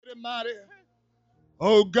mighty.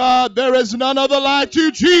 Oh God, there is none other like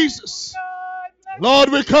you, Jesus. Lord,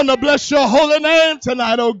 we come to bless your holy name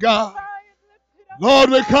tonight, oh God. Lord,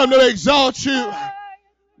 we come to exalt you.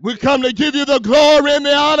 We come to give you the glory and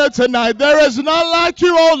the honor tonight. There is none like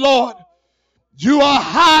you, oh Lord. You are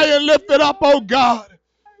high and lifted up, oh God.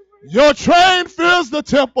 Your train fills the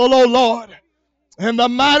temple, oh Lord. In the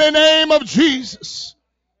mighty name of Jesus.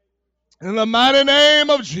 In the mighty name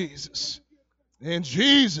of Jesus. In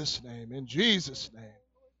Jesus' name. In Jesus' name.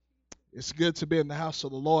 It's good to be in the house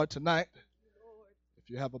of the Lord tonight. If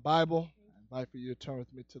you have a Bible, I invite for you to turn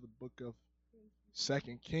with me to the book of 2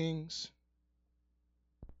 Kings,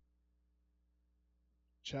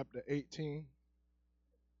 chapter 18.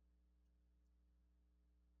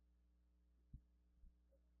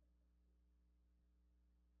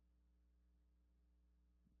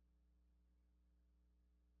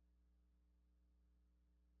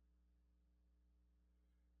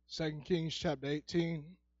 Second Kings chapter 18,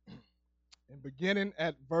 and beginning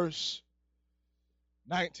at verse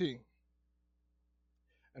 19.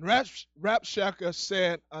 And Rabshakeh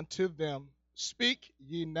said unto them, Speak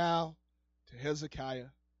ye now to Hezekiah.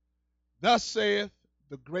 Thus saith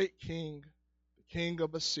the great king, the king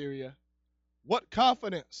of Assyria, What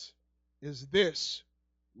confidence is this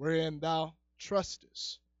wherein thou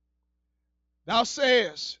trustest? Thou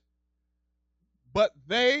sayest, But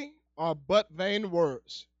they are but vain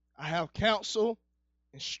words. I have counsel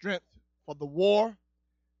and strength for the war.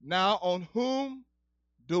 Now on whom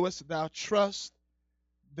doest thou trust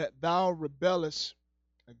that thou rebellest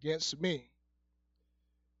against me?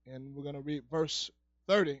 And we're going to read verse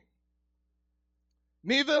 30.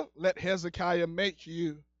 Neither let Hezekiah make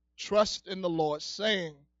you trust in the Lord,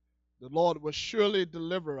 saying, The Lord will surely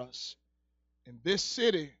deliver us, and this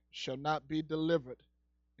city shall not be delivered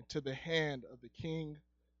into the hand of the king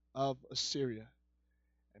of Assyria.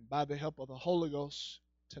 And by the help of the Holy Ghost,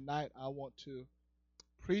 tonight I want to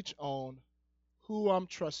preach on who I'm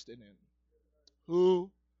trusting in. Who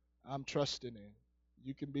I'm trusting in.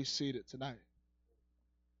 You can be seated tonight.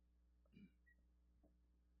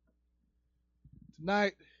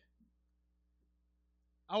 Tonight,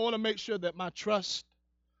 I want to make sure that my trust,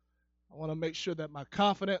 I want to make sure that my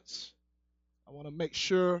confidence, I want to make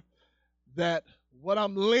sure that what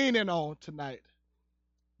I'm leaning on tonight,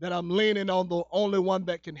 that I'm leaning on the only one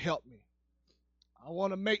that can help me. I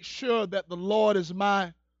want to make sure that the Lord is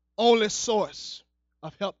my only source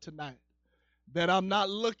of help tonight, that I'm not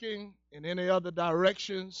looking in any other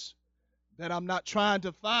directions, that I'm not trying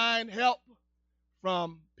to find help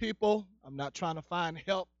from people. I'm not trying to find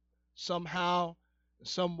help somehow,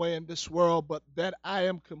 some way in this world, but that I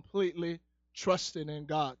am completely trusting in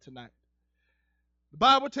God tonight. The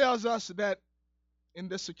Bible tells us that in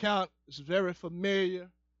this account, it's very familiar.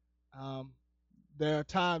 There are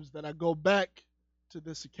times that I go back to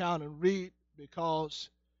this account and read because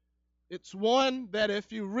it's one that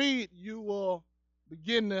if you read, you will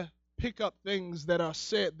begin to pick up things that are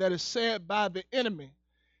said, that is said by the enemy.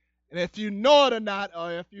 And if you know it or not,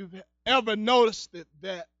 or if you've ever noticed it,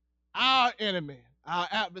 that our enemy, our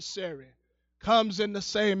adversary, comes in the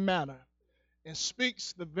same manner and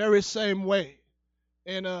speaks the very same way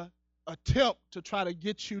in an attempt to try to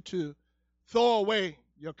get you to throw away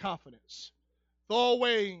your confidence, throw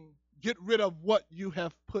away, get rid of what you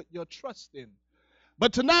have put your trust in.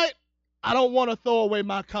 But tonight, I don't want to throw away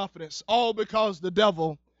my confidence, all because the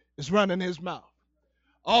devil is running his mouth.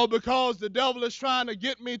 All because the devil is trying to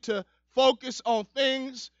get me to focus on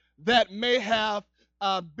things that may have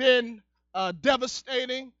been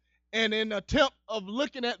devastating. And in an attempt of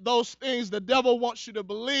looking at those things, the devil wants you to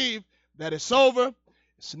believe that it's over.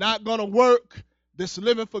 It's not going to work. This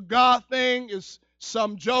living for God thing is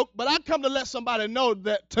some joke. But I come to let somebody know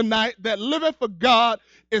that tonight that living for God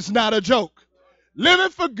is not a joke. Living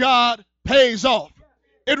for God pays off.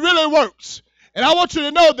 It really works. And I want you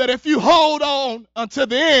to know that if you hold on until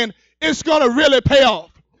the end, it's going to really pay off.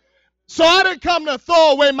 So I didn't come to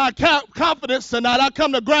throw away my confidence tonight. I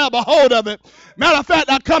come to grab a hold of it. Matter of fact,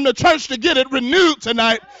 I come to church to get it renewed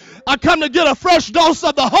tonight. I come to get a fresh dose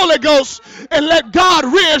of the Holy Ghost and let God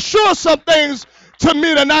reassure some things to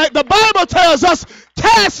me tonight. The Bible tells us,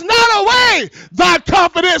 cast not away thy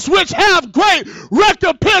confidence, which have great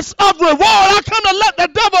recompense of reward. I come to let the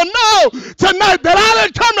devil know tonight that I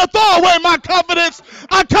didn't come to throw away my confidence.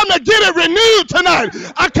 I come to get it renewed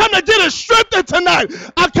tonight. I come to get it strengthened tonight.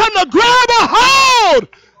 I come to grab a hold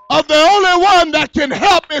of the only one that can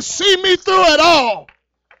help and see me through it all.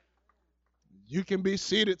 You can be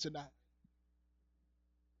seated tonight.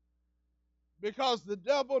 Because the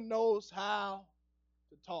devil knows how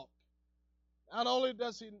to talk. Not only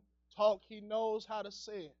does he talk, he knows how to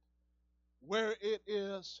say it. where it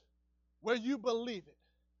is, where you believe it,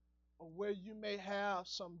 or where you may have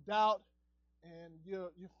some doubt and you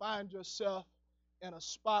find yourself in a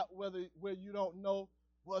spot where you don't know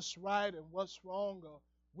what's right and what's wrong or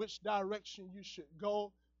which direction you should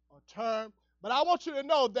go or turn. But I want you to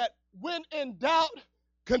know that when in doubt,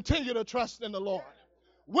 continue to trust in the Lord.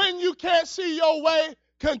 When you can't see your way,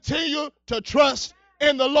 continue to trust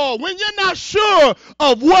in the Lord. When you're not sure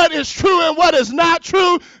of what is true and what is not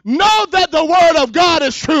true, know that the word of God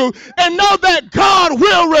is true and know that God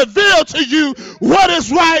will reveal to you what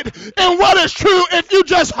is right and what is true if you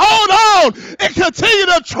just hold on and continue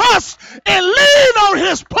to trust and lean on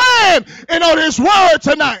his plan and on his word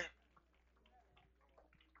tonight.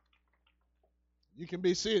 You can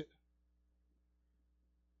be seated.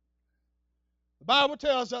 The Bible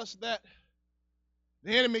tells us that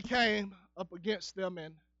the enemy came up against them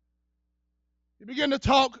and he began to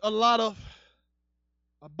talk a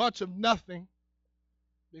bunch of nothing,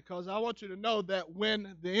 because I want you to know that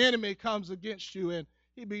when the enemy comes against you and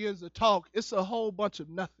he begins to talk, it's a whole bunch of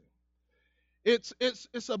nothing. It's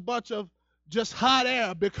a bunch of just hot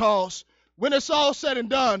air, because when it's all said and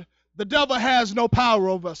done, the devil has no power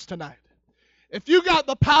over us tonight. If you got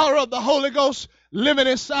the power of the Holy Ghost living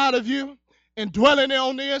inside of you and dwelling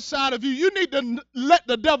on the inside of you, you need to let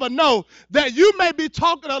the devil know that you may be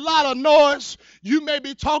talking a lot of noise, you may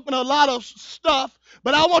be talking a lot of stuff,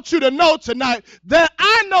 but I want you to know tonight that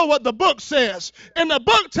I know what the book says. And the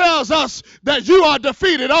book tells us that you are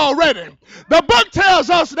defeated already. The book tells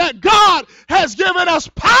us that God has given us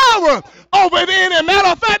power over the enemy. Matter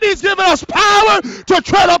of fact, he's given us power to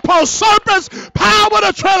tread upon serpents, power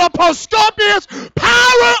to tread upon scorpions,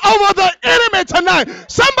 power over the enemy tonight.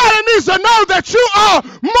 Somebody needs to know that you are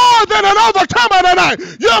more than an overcomer tonight.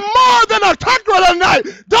 You're more than a conqueror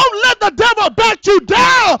tonight. Don't let the devil back you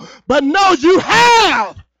down, but know you have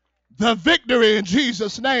the victory in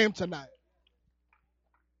Jesus' name tonight.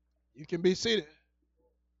 You can be seated.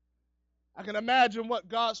 I can imagine what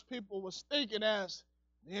God's people was thinking as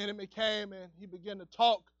the enemy came and he began to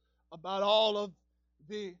talk about all of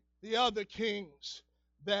the other kings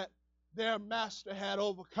that their master had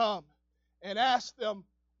overcome, and asked them,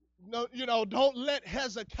 don't let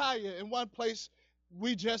Hezekiah, in one place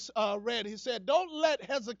we just read, he said, don't let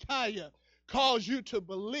Hezekiah cause you to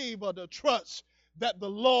believe or to trust that the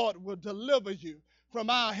Lord will deliver you from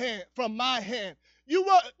my hand. You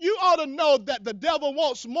ought to know that the devil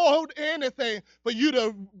wants more than anything for you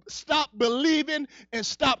to stop believing and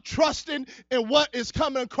stop trusting in what is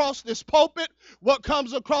coming across this pulpit, what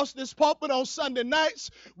comes across this pulpit on Sunday nights,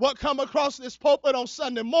 what comes across this pulpit on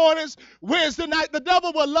Sunday mornings, Wednesday night. The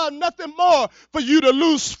devil will love nothing more for you to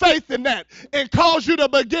lose faith in that and cause you to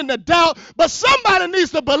begin to doubt. But somebody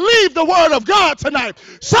needs to believe the word of God tonight.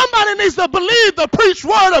 Somebody needs to believe the preached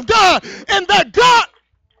word of God, and that God...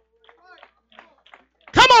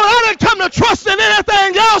 Come on, I didn't come to trust in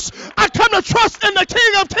anything else. I come to trust in the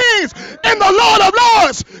King of Kings and the Lord of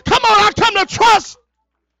Lords. Come on, I come to trust.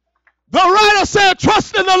 The writer said,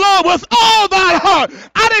 trust in the Lord with all thy heart.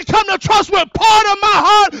 I didn't come to trust with part of my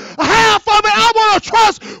heart, half of it. I want to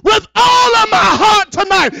trust with all of my heart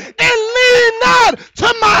tonight and lean not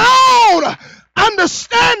to my own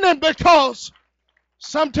understanding, because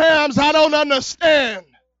sometimes I don't understand.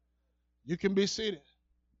 You can be seated.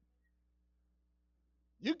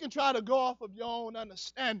 You can try to go off of your own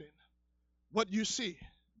understanding, what you see,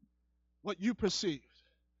 what you perceive.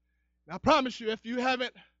 And I promise you, if you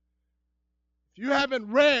haven't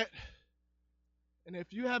read, and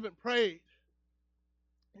if you haven't prayed,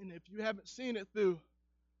 and if you haven't seen it through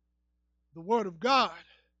the Word of God,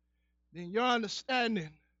 then your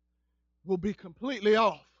understanding will be completely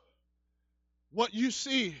off. What you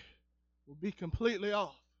see will be completely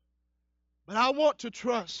off. But I want to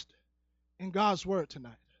trust in God's word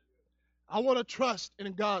tonight. I want to trust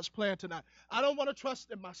in God's plan tonight. I don't want to trust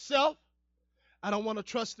in myself. I don't want to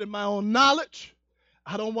trust in my own knowledge.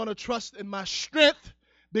 I don't want to trust in my strength,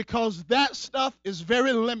 because that stuff is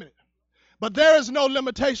very limited. But there is no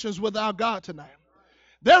limitations with our God tonight.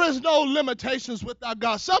 There is no limitations with our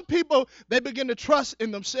God. Some people, they begin to trust in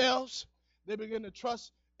themselves. They begin to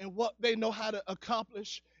trust in what they know how to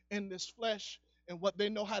accomplish in this flesh and what they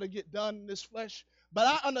know how to get done in this flesh. But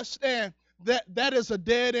I understand that is a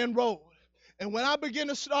dead-end road. And when I begin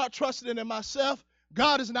to start trusting in myself,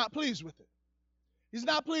 God is not pleased with it. He's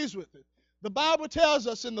not pleased with it. The Bible tells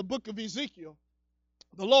us in the book of Ezekiel,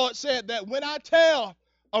 the Lord said that when I tell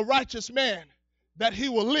a righteous man that he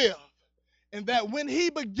will live, and that when he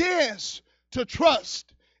begins to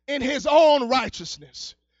trust in his own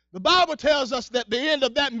righteousness, the Bible tells us that the end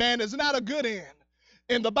of that man is not a good end.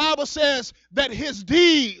 And the Bible says that his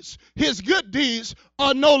deeds, his good deeds,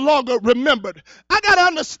 are no longer remembered. I got to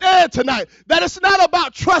understand tonight that it's not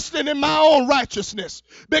about trusting in my own righteousness,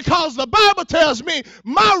 because the Bible tells me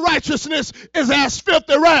my righteousness is as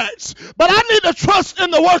filthy rags. But I need to trust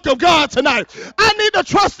in the work of God tonight. I need to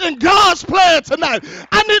trust in God's plan tonight.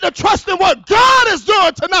 I need to trust in what God is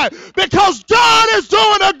doing tonight, because God is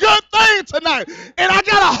doing a good thing tonight. And I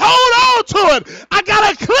got to hold on to it. I got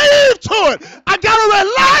to cleave to it. I got to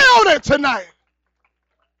rely on it tonight.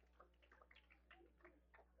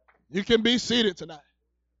 You can be seated tonight.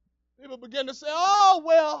 People begin to say, oh,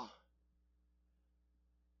 well,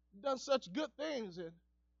 you've done such good things and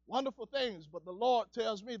wonderful things. But the Lord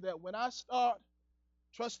tells me that when I start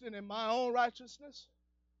trusting in my own righteousness,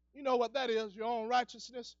 you know what that is, your own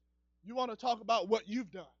righteousness. You want to talk about what you've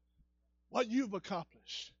done, what you've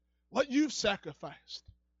accomplished, what you've sacrificed.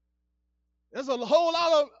 There's a whole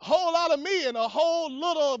lot of me and a whole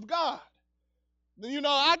little of God. You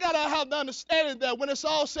know, I got to have the understanding that when it's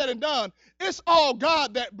all said and done, it's all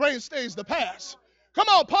God that brings things to pass. Come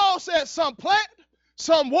on, Paul said some plant,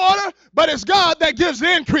 some water, but it's God that gives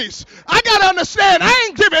the increase. I got to understand, I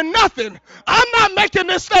ain't giving nothing. I'm not making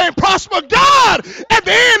this thing prosper. God at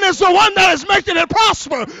the end is the one that is making it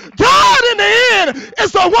prosper. God in the end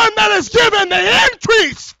is the one that is giving the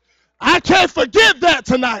increase. I can't forget that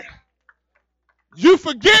tonight. You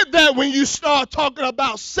forget that when you start talking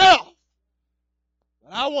about self.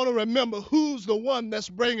 But I want to remember who's the one that's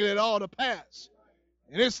bringing it all to pass.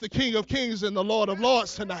 And it's the King of Kings and the Lord of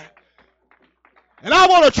Lords tonight. And I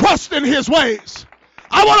want to trust in his ways.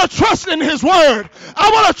 I want to trust in his word.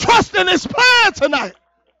 I want to trust in his plan tonight.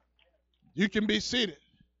 You can be seated.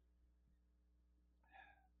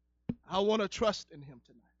 I want to trust in him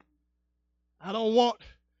tonight. I don't want,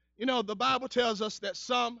 the Bible tells us that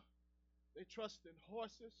some, they trust in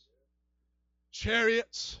horses,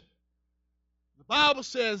 chariots. The Bible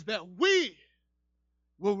says that we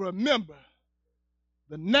will remember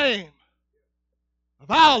the name of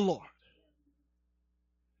our Lord.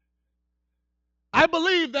 I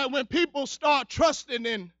believe that when people start trusting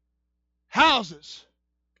in houses,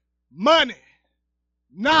 money,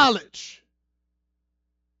 knowledge,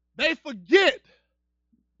 they forget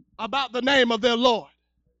about the name of their Lord.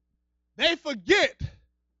 They forget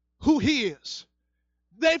who he is.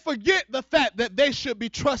 They forget the fact that they should be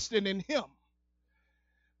trusting in him.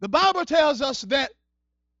 The Bible tells us that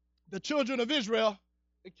the children of Israel,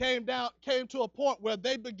 it came to a point where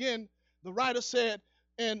they begin, the writer said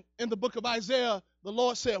in the book of Isaiah, the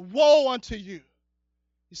Lord said, woe unto you.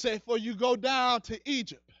 He said, for you go down to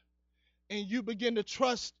Egypt and you begin to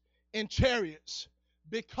trust in chariots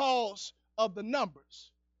because of the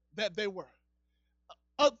numbers that they were.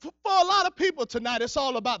 For a lot of people tonight, it's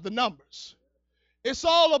all about the numbers. It's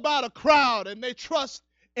all about a crowd, and they trust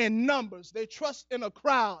in numbers. They trust in a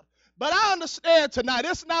crowd. But I understand tonight,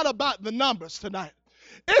 it's not about the numbers tonight.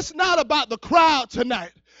 It's not about the crowd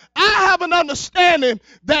tonight. I have an understanding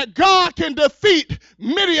that God can defeat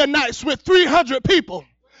Midianites with 300 people.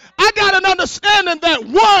 I got an understanding that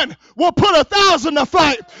one will put 1,000 to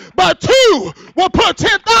flight, but two will put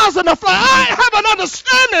 10,000 to flight. I have an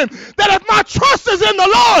understanding that if my trust is in the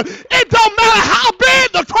Lord, it don't matter how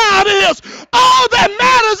big the crowd is. All that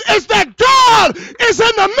matters is that God is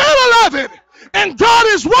in the middle of it, and God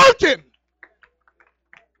is working.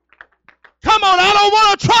 Come on, I don't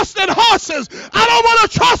want to trust in horses. I don't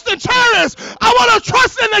want to trust in chariots. I want to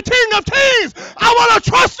trust in the King of Kings. I want to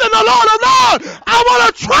trust in the Lord of Lords. I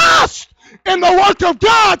want to trust in the work of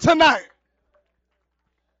God tonight.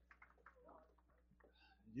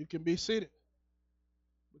 You can be seated.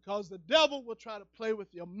 Because the devil will try to play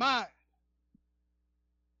with your mind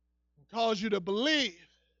and cause you to believe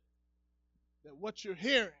that what you're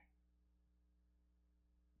hearing,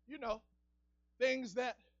 things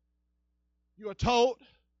that you are told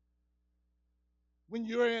when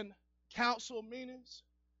you're in council meetings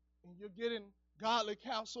and you're getting godly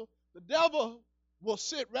counsel, the devil will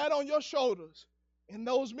sit right on your shoulders in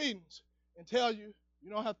those meetings and tell you, you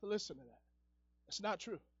don't have to listen to that. It's not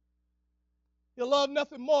true. He'll love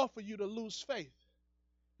nothing more for you to lose faith.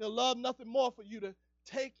 He'll love nothing more for you to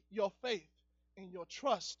take your faith and your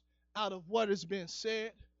trust out of what has been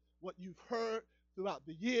said, what you've heard throughout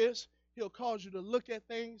the years. He'll cause you to look at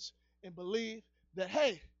things and believe that,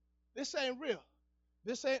 hey, this ain't real.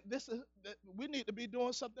 We need to be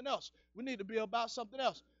doing something else. We need to be about something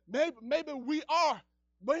else. Maybe we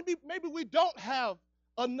don't have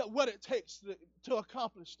what it takes to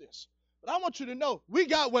accomplish this. But I want you to know, we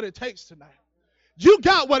got what it takes tonight. You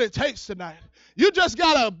got what it takes tonight. You just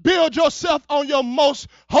got to build yourself on your most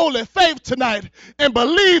holy faith tonight and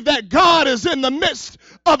believe that God is in the midst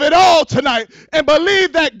of it all tonight and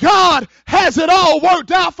believe that God has it all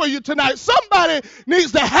worked out for you tonight. Somebody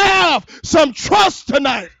needs to have some trust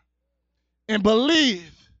tonight and believe.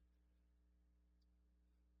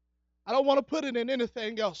 I don't want to put it in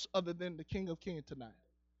anything else other than the King of Kings tonight.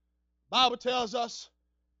 The Bible tells us,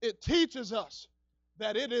 it teaches us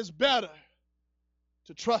that it is better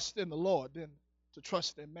to trust in the Lord than to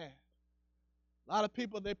trust in man. A lot of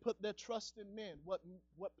people, they put their trust in men, what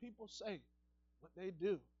people say, what they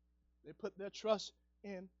do. They put their trust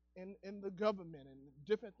in the government and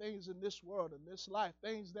different things in this world, in this life,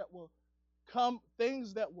 things that will come,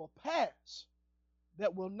 things that will pass,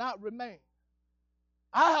 that will not remain.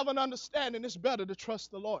 I have an understanding it's better to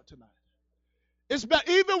trust the Lord tonight. It's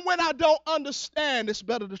better, even when I don't understand, it's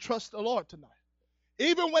better to trust the Lord tonight.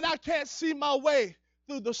 Even when I can't see my way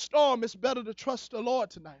through the storm, it's better to trust the Lord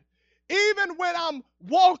tonight. Even when I'm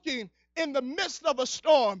walking in the midst of a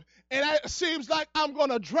storm and it seems like I'm going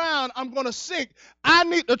to drown, I'm going to sink, I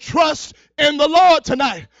need to trust in the Lord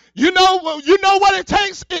tonight. You know what it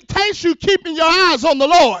takes? It takes you keeping your eyes on the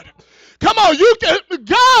Lord. Come on,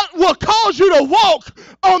 God will cause you to walk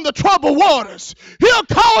on the troubled waters. He'll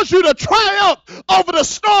cause you to triumph over the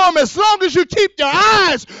storm as long as you keep your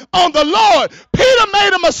eyes on the Lord. Peter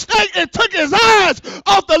made a mistake and took his eyes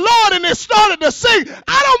off the Lord and it started to sink.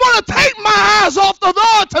 I don't want to take my eyes off the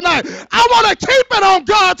Lord tonight. I want to keep it on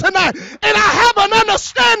God tonight. And I have an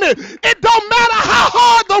understanding. It don't matter how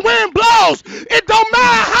hard the wind blows. It don't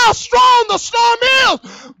matter how strong the storm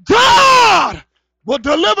is. God will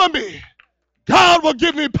deliver me. God will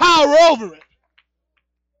give me power over it.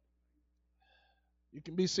 You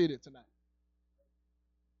can be seated tonight.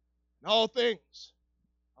 In all things,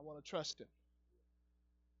 I want to trust him.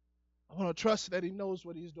 I want to trust that he knows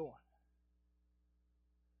what he's doing.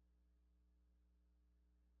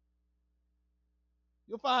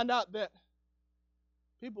 You'll find out that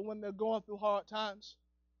people, when they're going through hard times,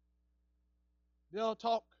 they'll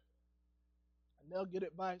talk and they'll get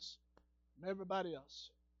advice from everybody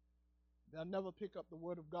else. They'll never pick up the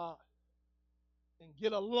word of God and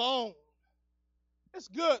get alone. It's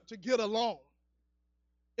good to get alone.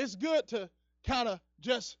 It's good to kind of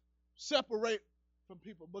just separate from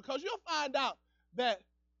people because you'll find out that,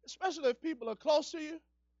 especially if people are close to you,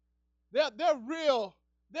 they're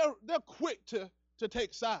quick to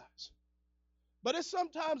take sides. But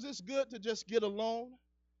sometimes it's good to just get alone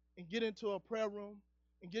and get into a prayer room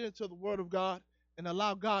and get into the word of God and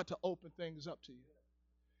allow God to open things up to you.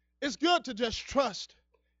 It's good to just trust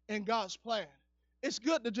in God's plan. It's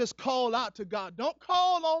good to just call out to God. Don't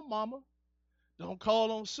call on mama. Don't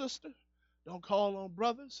call on sister. Don't call on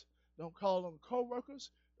brothers. Don't call on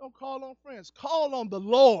co-workers. Don't call on friends. Call on the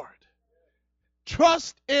Lord.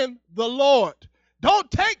 Trust in the Lord.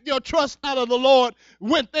 Don't take your trust out of the Lord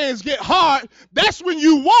when things get hard. That's when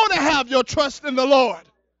you want to have your trust in the Lord.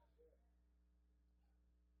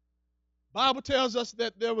 The Bible tells us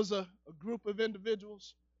that there was a group of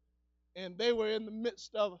individuals and they were in the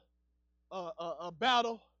midst of a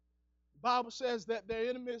battle. The Bible says that their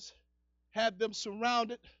enemies had them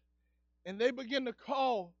surrounded, and they began to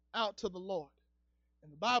call out to the Lord.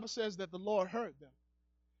 And the Bible says that the Lord heard them,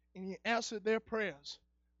 and he answered their prayers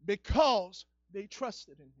because they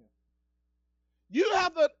trusted in him. You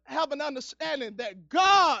have to have an understanding that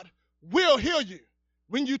God will hear you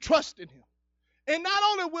when you trust in him. And not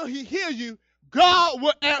only will he hear you, God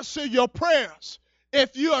will answer your prayers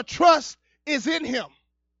if your trust is in him.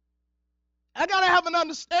 I got to have an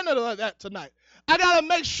understanding of that tonight. I got to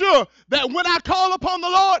make sure that when I call upon the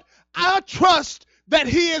Lord, I trust that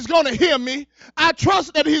he is going to hear me. I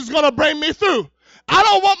trust that he's going to bring me through. I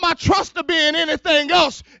don't want my trust to be in anything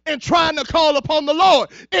else in trying to call upon the Lord.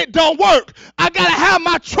 It don't work. I got to have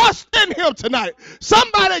my trust in him tonight.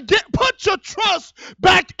 Somebody put your trust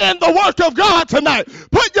back in the work of God tonight.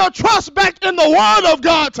 Put your trust back in the word of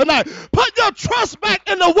God tonight. Put your trust back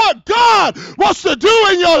in what God wants to do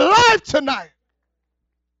in your life tonight.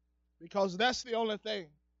 Because that's the only thing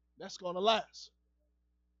that's going to last.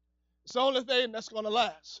 It's the only thing that's going to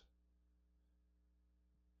last.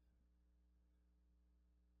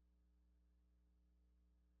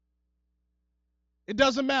 It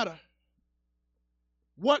doesn't matter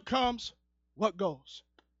what comes, what goes.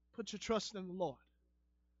 Put your trust in the Lord.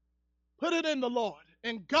 Put it in the Lord,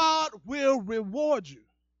 and God will reward you.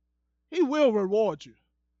 He will reward you.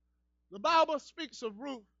 The Bible speaks of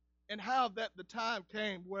Ruth and how that the time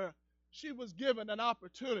came where she was given an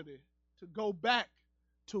opportunity to go back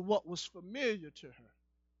to what was familiar to her.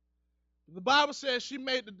 The Bible says she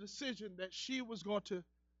made the decision that she was going to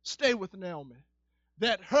stay with Naomi,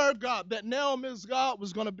 that her God, that Naomi's God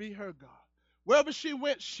was going to be her God. Wherever she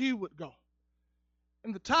went, she would go.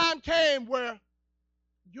 And the time came where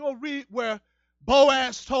you'll read where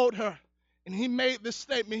Boaz told her, and he made this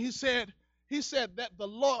statement. He said that the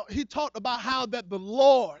Lord, he talked about how that the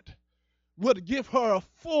Lord would give her a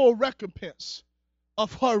full recompense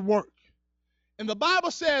of her work. And the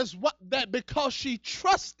Bible says that because she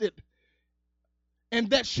trusted and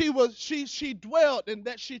that she dwelled and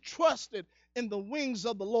that she trusted in the wings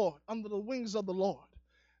of the Lord, under the wings of the Lord.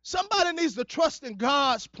 Somebody needs to trust in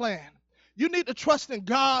God's plan. You need to trust in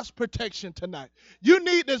God's protection tonight. You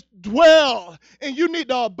need to dwell and you need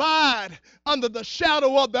to abide under the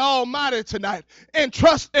shadow of the Almighty tonight and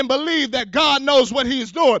trust and believe that God knows what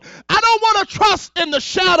He's doing. I don't want to trust in the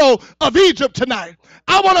shadow of Egypt tonight.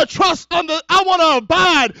 I want to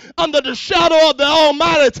abide under the shadow of the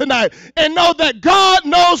Almighty tonight and know that God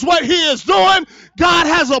knows what He is doing. God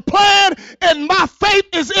has a plan and my faith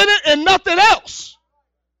is in it and nothing else.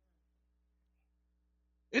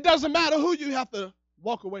 It doesn't matter who you have to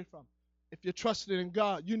walk away from. If you're trusting in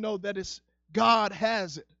God, you know that God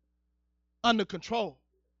has it under control.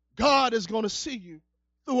 God is going to see you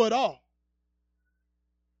through it all.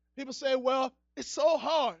 People say, well, it's so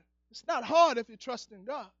hard. It's not hard if you trust in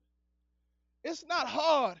God. It's not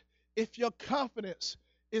hard if your confidence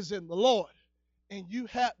is in the Lord. And you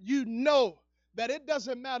know that it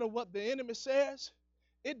doesn't matter what the enemy says.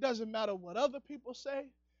 It doesn't matter what other people say.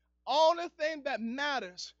 Only thing that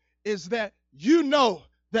matters is that you know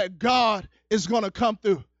that God is going to come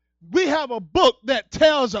through. We have a book that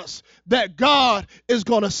tells us that God is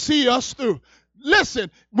going to see us through.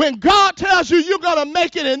 Listen, when God tells you you're going to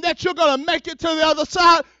make it and that you're going to make it to the other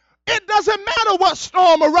side, it doesn't matter what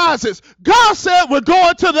storm arises. God said we're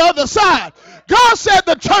going to the other side. God said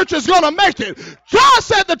the church is going to make it. God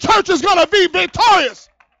said the church is going to be victorious.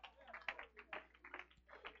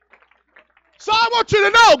 So I want you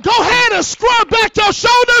to know, go ahead and scrub back your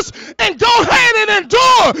shoulders and go ahead and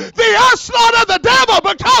endure the onslaught of the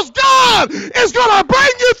devil because God is going to bring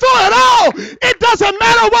you through it all. It doesn't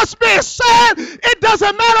matter what's being said. It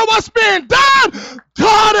doesn't matter what's being done.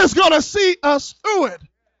 God is going to see us through it.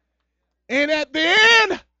 And at the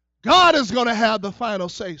end, God is going to have the final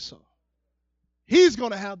say so. He's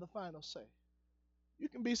going to have the final say. You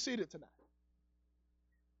can be seated tonight.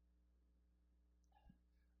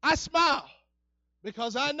 I smile.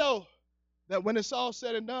 Because I know that when it's all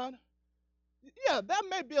said and done, yeah, that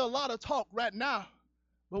may be a lot of talk right now,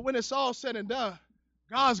 but when it's all said and done,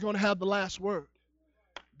 God's going to have the last word.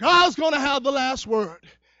 God's going to have the last word.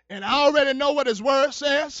 And I already know what His word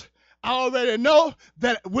says. I already know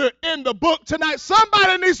that we're in the book tonight.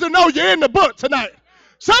 Somebody needs to know you're in the book tonight.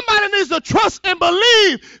 Somebody needs to trust and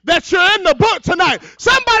believe that you're in the book tonight.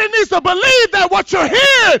 Somebody needs to believe that what you're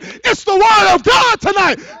hearing is the word of God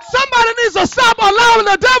tonight. Somebody needs to stop allowing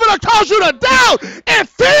the devil to cause you to doubt and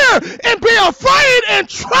fear and be afraid and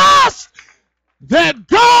trust that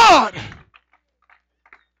God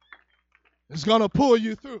is going to pull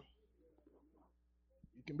you through.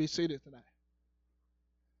 You can be seated tonight.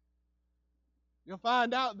 You'll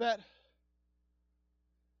find out that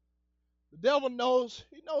the devil knows,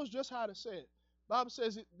 he knows just how to say it. The Bible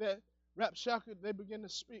says that Rapshakeh, they begin to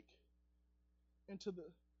speak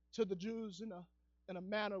to the Jews in a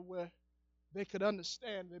manner where they could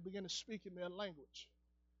understand. They begin to speak in their language.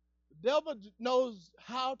 The devil knows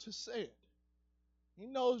how to say it. He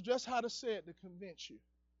knows just how to say it to convince you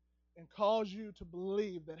and cause you to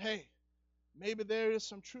believe that, hey, maybe there is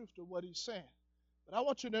some truth to what he's saying. But I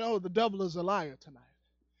want you to know the devil is a liar tonight.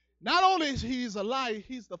 Not only is he a liar,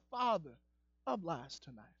 he's the father of lies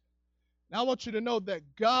tonight. Now I want you to know that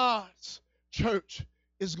God's church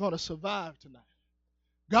is going to survive tonight.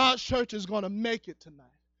 God's church is going to make it tonight.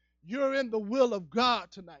 You're in the will of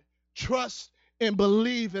God tonight. Trust and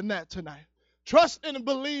believe in that tonight. Trust and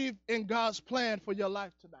believe in God's plan for your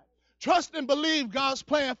life tonight. Trust and believe God's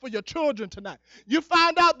plan for your children tonight. You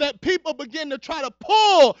find out that people begin to try to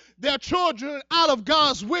pull their children out of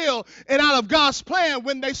God's will and out of God's plan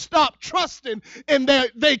when they stop trusting and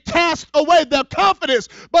they cast away their confidence.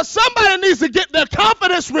 But somebody needs to get their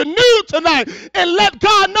confidence renewed tonight and let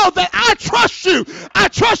God know that I trust you. I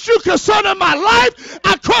trust you concerning my life.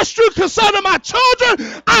 I trust you concerning my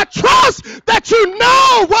children. I trust that you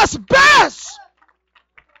know what's best.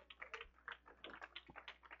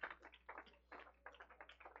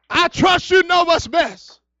 I trust you know what's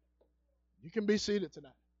best. You can be seated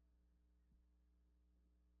tonight.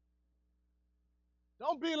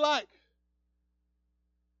 Don't be like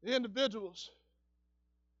the individuals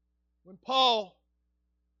when Paul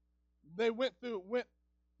they went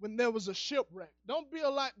when there was a shipwreck. Don't be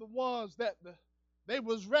like the ones that they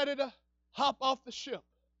was ready to hop off the ship.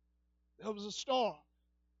 There was a storm.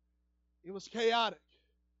 It was chaotic.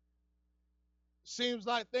 Seems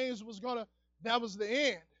like that was the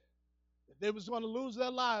end. They was gonna lose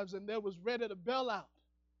their lives and they was ready to bail out.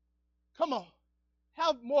 Come on.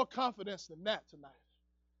 Have more confidence than that tonight.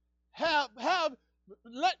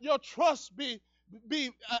 Let your trust be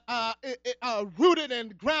rooted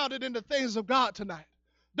and grounded in the things of God tonight.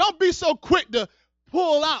 Don't be so quick to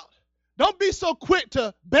pull out. Don't be so quick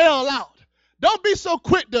to bail out. Don't be so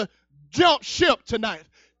quick to jump ship tonight.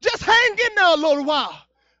 Just hang in there a little while.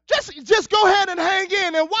 Just go ahead and hang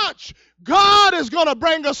in and watch. God is going to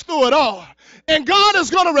bring us through it all. And God is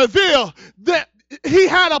going to reveal that he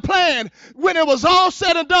had a plan. When it was all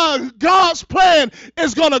said and done, God's plan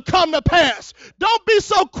is going to come to pass. Don't be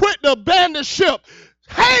so quick to abandon ship.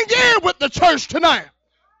 Hang in with the church tonight.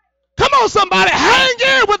 Come on, somebody. Hang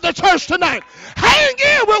in with the church tonight. Hang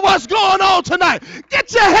in with what's going on tonight.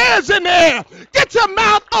 Get your hands in the air. Get your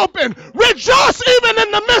mouth open. Rejoice even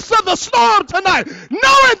in the midst of the storm tonight,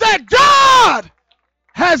 knowing that God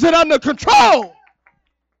has it under control.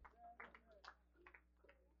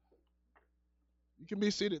 You can be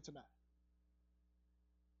seated tonight.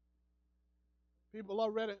 People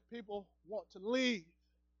want to leave.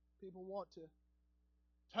 People want to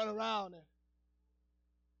turn around and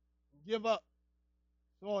give up,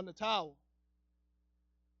 throw in the towel.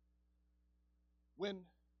 When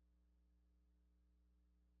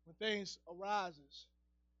things arises,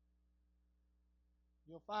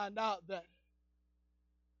 you'll find out that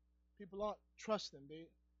people aren't trusting. The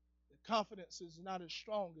confidence is not as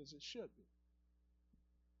strong as it should be.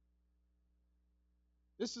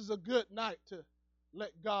 This is a good night to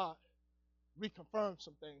let God reconfirm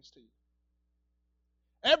some things to you.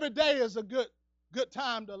 Every day is a good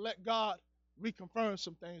time to let God reconfirm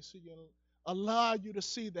some things to you and allow you to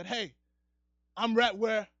see that, hey, I'm right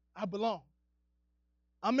where I belong.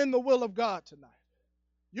 I'm in the will of God tonight.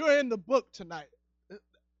 You're in the book tonight.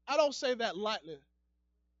 I don't say that lightly.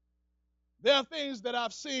 There are things that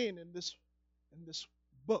I've seen in this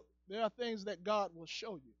book. There are things that God will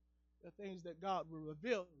show you. There are things that God will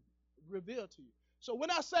reveal to you. So when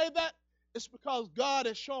I say that, it's because God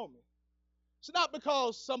has shown me. It's not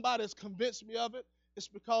because somebody has convinced me of it. It's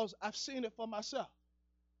because I've seen it for myself.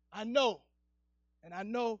 I know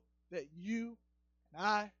that you and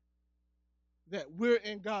I, that we're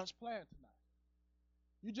in God's plan tonight.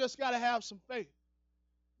 You just got to have some faith.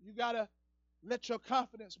 You got to let your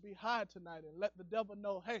confidence be high tonight and let the devil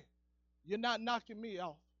know, hey, you're not knocking me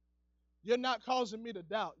off. You're not causing me to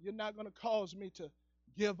doubt. You're not going to cause me to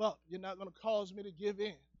give up. You're not going to cause me to give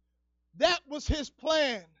in. That was his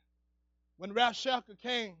plan when Rabshakeh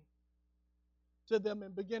came to them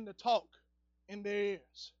and began to talk in their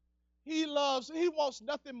ears. He wants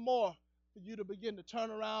nothing more for you to begin to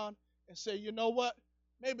turn around and say, you know what?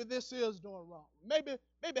 Maybe this is doing wrong. Maybe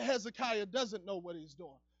Hezekiah doesn't know what he's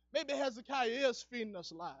doing. Maybe Hezekiah is feeding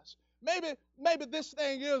us lies. Maybe this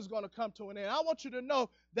thing is going to come to an end. I want you to know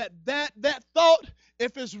that thought,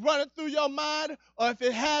 if it's running through your mind or if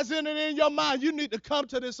it has entered in your mind, you need to come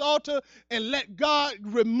to this altar and let God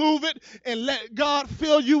remove it and let God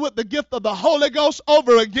fill you with the gift of the Holy Ghost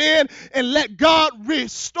over again and let God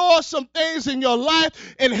restore some things in your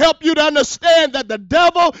life and help you to understand that the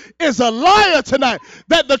devil is a liar tonight,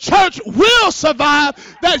 that the church will survive,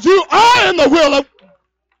 that you are in the will of.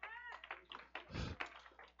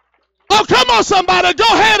 Oh, come on, somebody. Go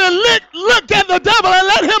ahead and look at the devil and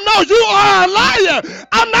let him know you are a liar.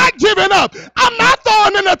 I'm not giving up. I'm not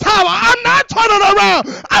throwing in the towel. I'm not turning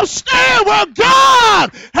around. I'm staying where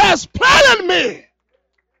God has planted me.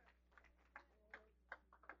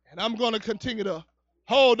 And I'm going to continue to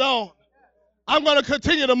hold on. I'm going to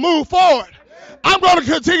continue to move forward. I'm going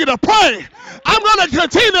to continue to pray. I'm going to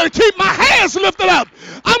continue to keep my hands lifted up.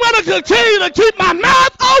 I'm going to continue to keep my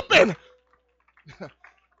mouth open.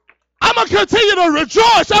 I'm going to continue to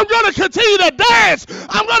rejoice. I'm going to continue to dance.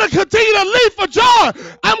 I'm going to continue to leap for joy.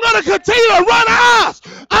 I'm going to continue to run aisles.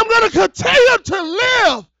 I'm going to continue to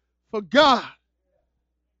live for God.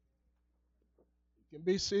 You can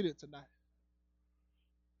be seated tonight.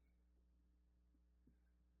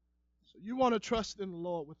 So you want to trust in the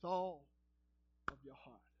Lord with all of your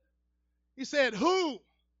heart. He said, who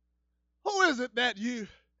is it that you,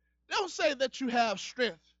 don't say that you have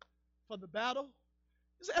strength for the battle.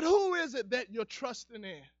 He said, who is it that you're trusting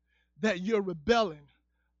in, that you're rebelling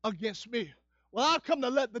against me? Well, I've come to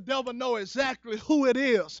let the devil know exactly who it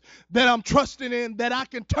is that I'm trusting in, that I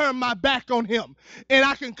can turn my back on him and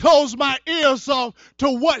I can close my ears off to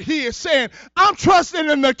what he is saying. I'm trusting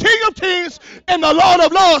in the King of Kings and the Lord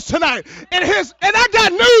of Lords tonight. And I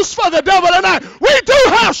got news for the devil tonight. We do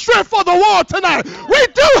have strength for the war tonight. We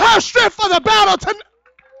do have strength for the battle tonight.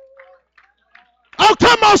 Oh,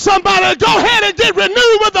 come on, somebody. Go ahead and get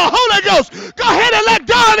renewed with the Holy Ghost. Go ahead and let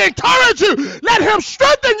God encourage you. Let him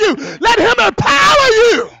strengthen you. Let him empower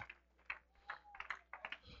you.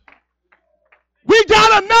 We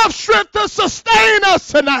got enough strength to sustain us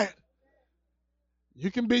tonight.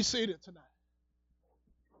 You can be seated tonight.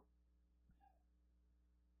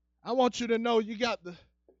 I want you to know you got the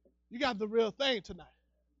real thing tonight.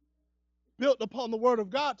 Built upon the Word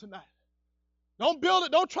of God tonight. Don't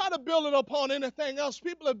try to build it upon anything else.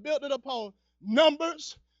 People have built it upon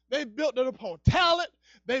numbers. They've built it upon talent.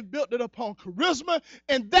 They've built it upon charisma.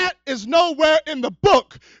 And that is nowhere in the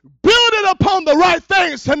book. Build it upon the right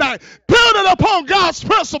things tonight. Build it upon God's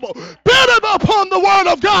principle. Build it upon the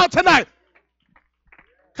Word of God tonight.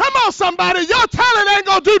 Come on, somebody. Your talent ain't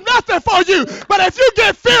going to do nothing for you. But if you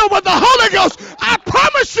get filled with the Holy Ghost, I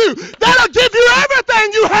promise you, that'll give you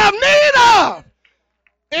everything you have need of.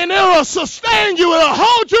 And it will sustain you. It'll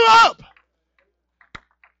hold you up.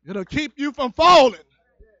 It'll keep you from falling.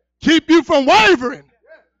 Keep you from wavering.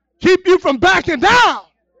 Keep you from backing down.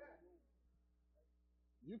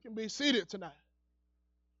 You can be seated tonight.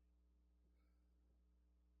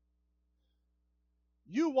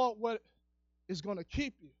 You want what is going to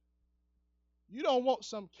keep you. You don't want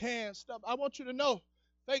some canned stuff. I want you to know,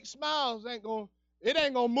 fake smiles ain't going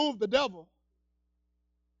to move the devil.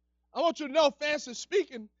 I want you to know fancy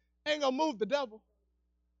speaking ain't going to move the devil.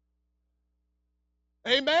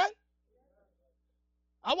 Amen?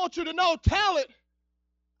 I want you to know talent.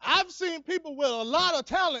 I've seen people with a lot of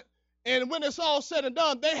talent, and when it's all said and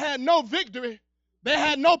done, they had no victory. They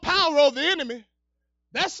had no power over the enemy.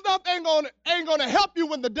 That stuff ain't gonna help you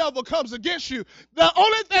when the devil comes against you. The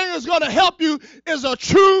only thing that's going to help you is a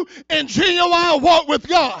true and genuine walk with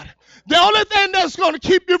God. The only thing that's going to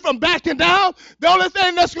keep you from backing down, the only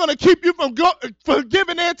thing that's going to keep you from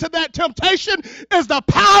giving in to that temptation is the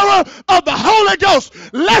power of the Holy Ghost.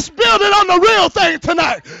 Let's build it on the real thing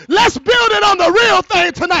tonight. Let's build it on the real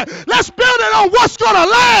thing tonight. Let's build it on what's going to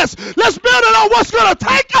last. Let's build it on what's going to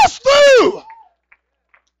take us through.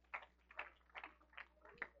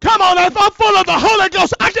 Come on, if I'm full of the Holy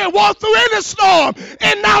Ghost, I can walk through any storm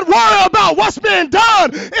and not worry about what's being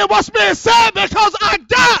done and what's being said because I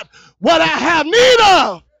got what I have need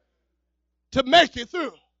of to make it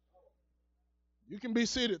through. You can be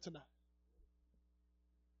seated tonight.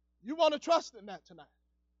 You want to trust in that tonight.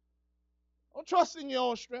 Don't trust in your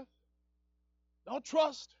own strength.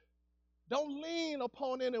 Don't lean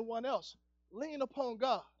upon anyone else. Lean upon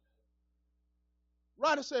God.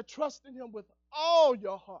 Writer said, trust in him with all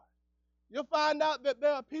your heart. You'll find out that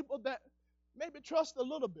there are people that maybe trust a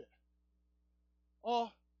little bit or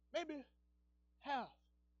maybe half.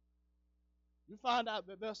 You find out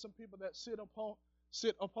that there's some people that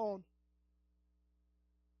sit upon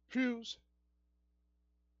pews.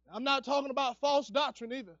 I'm not talking about false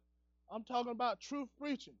doctrine either. I'm talking about truth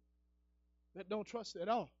preaching that don't trust at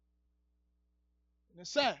all. And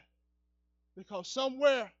it's sad because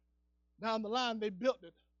somewhere down the line they built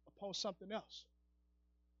it upon something else.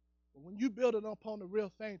 But when you build it upon the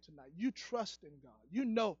real thing tonight, you trust in God. You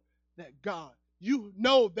know that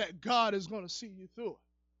God is going to see you through it.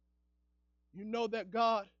 You know that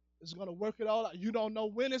God is going to work it all out. You don't know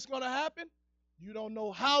when it's going to happen. You don't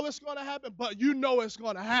know how it's going to happen, but you know it's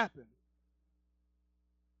going to happen.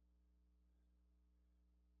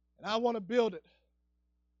 And I want to build it,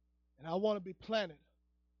 and I want to be planted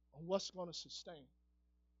on what's going to sustain.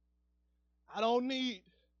 I don't need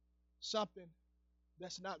something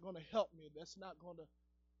that's not going to help me, that's not going to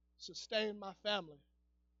sustain my family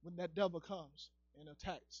when that devil comes and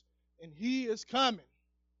attacks. And he is coming.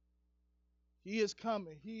 He is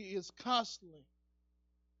coming. He is constantly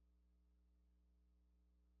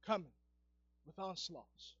coming with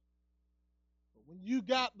onslaughts. But when you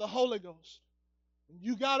got the Holy Ghost, when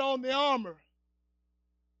you got on the armor,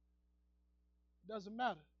 it doesn't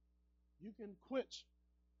matter. You can quench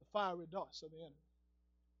the fiery darts of the enemy.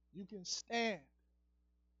 You can stand.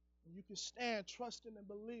 And you can stand trusting and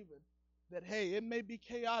believing that, hey, it may be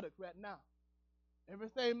chaotic right now.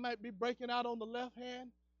 Everything might be breaking out on the left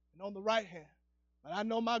hand and on the right hand. But I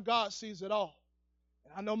know my God sees it all.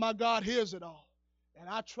 And I know my God hears it all. And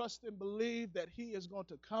I trust and believe that he is going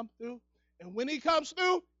to come through. And when he comes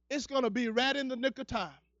through, it's going to be right in the nick of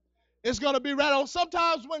time. It's going to be right on.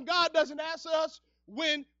 Sometimes when God doesn't answer us,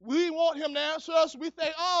 when we want him to answer us, we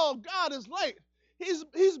think, oh, God is late. He's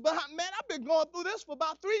behind. Man, I've been going through this for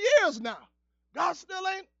about 3 years now. God still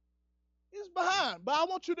ain't. He's behind. But I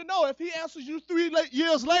want you to know, if he answers you 3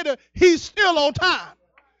 years later, he's still on time.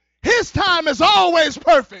 His time is always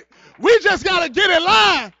perfect. We just got to get in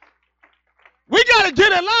line. We got to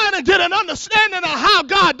get in line and get an understanding of how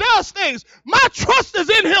God does things. My trust is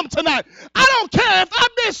in him tonight. I don't care if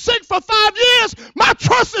I've been sick for 5 years, my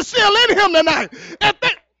trust is still in him tonight.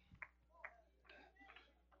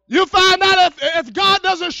 You find out if God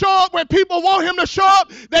doesn't show up when people want him to show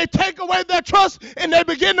up, they take away their trust and they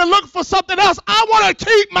begin to look for something else. I want to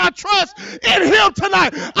keep my trust in him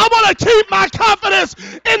tonight. I want to keep my confidence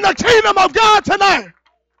in the kingdom of God tonight.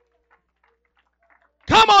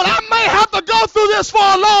 Come on, I may have to go through this for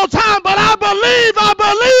a long time, but I believe.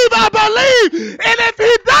 And if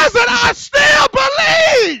he doesn't, I still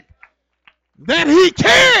believe that he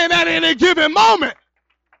can at any given moment.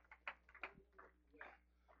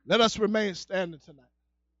 Let us remain standing tonight.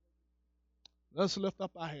 Let's lift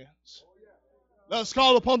up our hands. Let's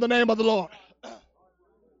call upon the name of the Lord.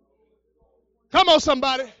 Come on,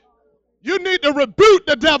 somebody. You need to rebuke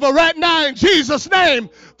the devil right now in Jesus' name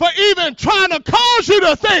for even trying to cause you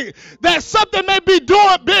to think that something may be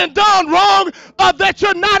being done wrong or that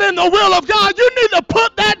you're not in the will of God. You need to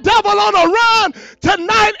put that devil on a run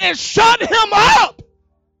tonight and shut him up.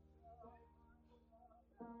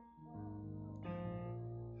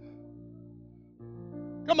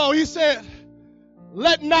 Come on, he said,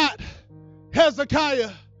 let not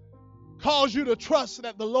Hezekiah cause you to trust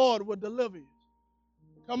that the Lord will deliver you.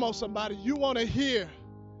 Come on, somebody. You want to hear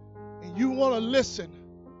and you want to listen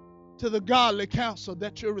to the godly counsel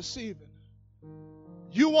that you're receiving.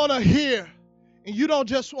 You want to hear, and you don't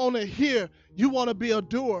just want to hear, you want to be a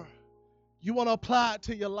doer. You want to apply it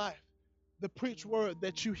to your life. The preach word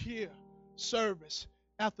that you hear, service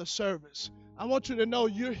after service. I want you to know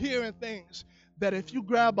you're hearing things that if you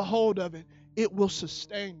grab a hold of it, it will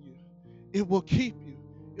sustain you. It will keep you.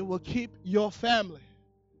 It will keep your family.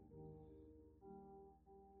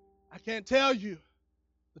 I can't tell you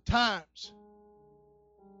the times.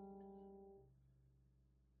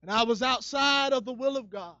 And I was outside of the will of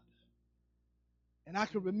God. And I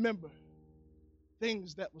can remember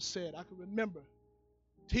things that were said. I can remember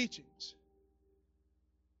teachings.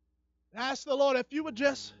 And I asked the Lord, if you would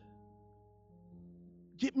just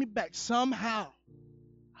get me back somehow.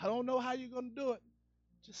 I don't know how you're going to do it.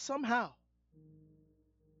 Just somehow.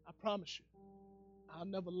 I promise you, I'll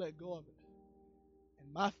never let go of it.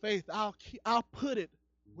 And my faith, I'll put it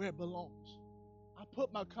where it belongs. I'll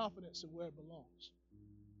put my confidence in where it belongs.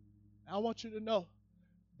 And I want you to know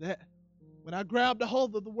that when I grabbed a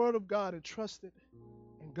hold of the word of God and trusted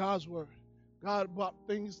in God's word, God brought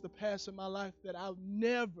things to pass in my life that I've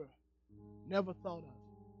never thought of,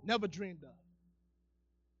 never dreamed of.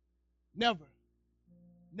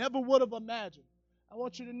 Never would have imagined. I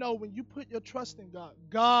want you to know when you put your trust in God,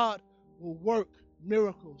 God will work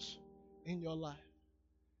miracles in your life.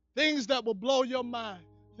 Things that will blow your mind.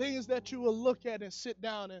 Things that you will look at and sit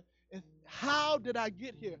down and how did I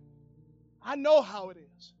get here? I know how it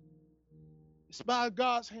is. It's by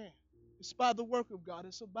God's hand. It's by the work of God.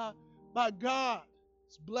 It's by God's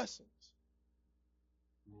blessings.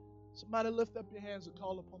 Somebody lift up your hands and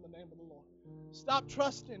call upon the name of the Lord. Stop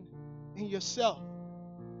trusting in yourself.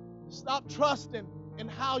 Stop trusting in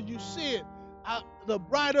how you see it. The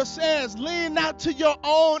writer says, lean not to your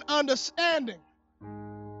own understanding.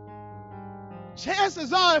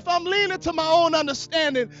 Chances are, if I'm leaning to my own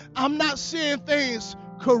understanding, I'm not seeing things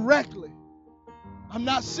correctly. I'm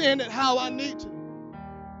not seeing it how I need to.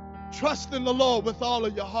 Trust in the Lord with all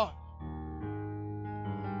of your heart.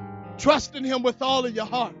 Trust in him with all of your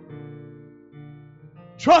heart.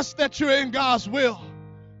 Trust that you're in God's will.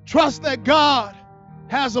 Trust that God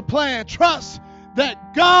has a plan. Trust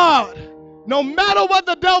that God, no matter what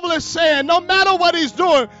the devil is saying, no matter what he's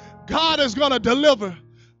doing, God is going to deliver.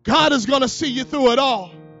 God is going to see you through it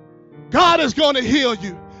all. God is going to heal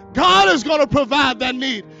you. God is going to provide that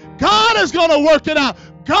need. God is going to work it out.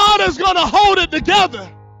 God is going to hold it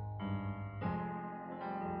together.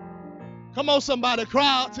 Come on, somebody,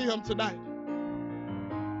 cry out to him tonight.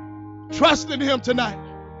 Trust in him tonight.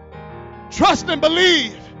 Trust and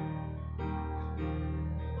believe.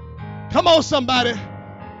 Come on, somebody.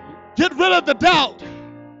 Get rid of the doubt.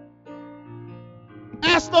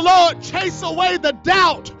 Ask the Lord, chase away the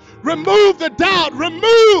doubt. Remove the doubt.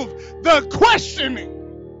 Remove the questioning.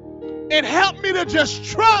 And help me to just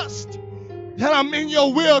trust that I'm in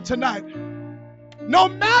your will tonight. No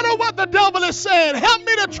matter what the devil is saying, help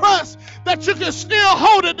me to trust that you can still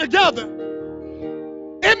hold it together.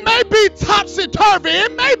 It It may be topsy-turvy.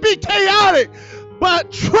 It may be chaotic.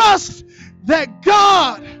 But trust that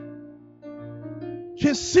God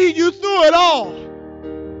can see you through it all.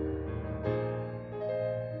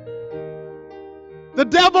 The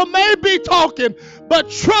devil may be talking, but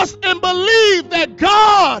trust and believe that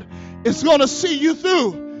God is going to see you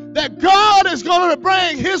through. That God is going to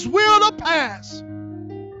bring his will to pass.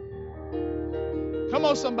 Come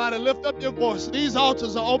on, somebody, lift up your voice. These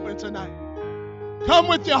altars are open tonight. Come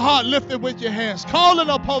with your heart lifted with your hands, calling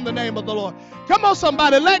upon the name of the Lord. Come on,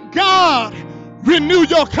 somebody, let God renew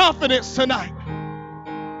your confidence tonight.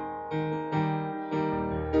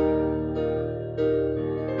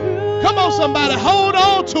 Come on, somebody, hold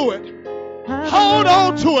on to it. Hold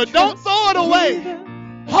on to it. Don't throw it away.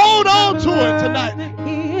 Hold on to it tonight.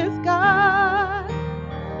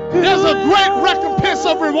 There's a great recompense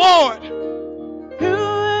of reward.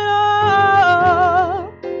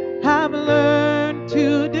 I've learned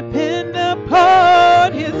to depend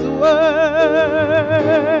upon his word.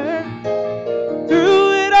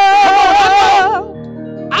 Through it all,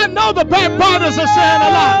 I know the backbiters are saying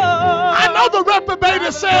a lot. I know the reprobate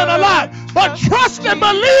is saying a lot. But trust and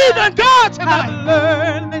believe in God tonight. I've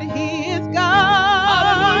learned that he is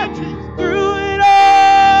God. Through it all,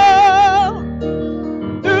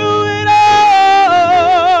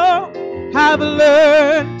 I've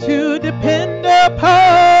learned to depend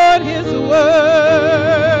upon his word.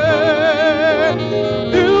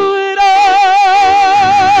 Through it all,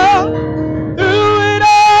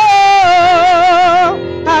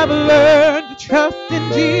 I've learned to trust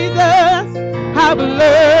in Jesus. I've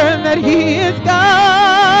learned that he is God.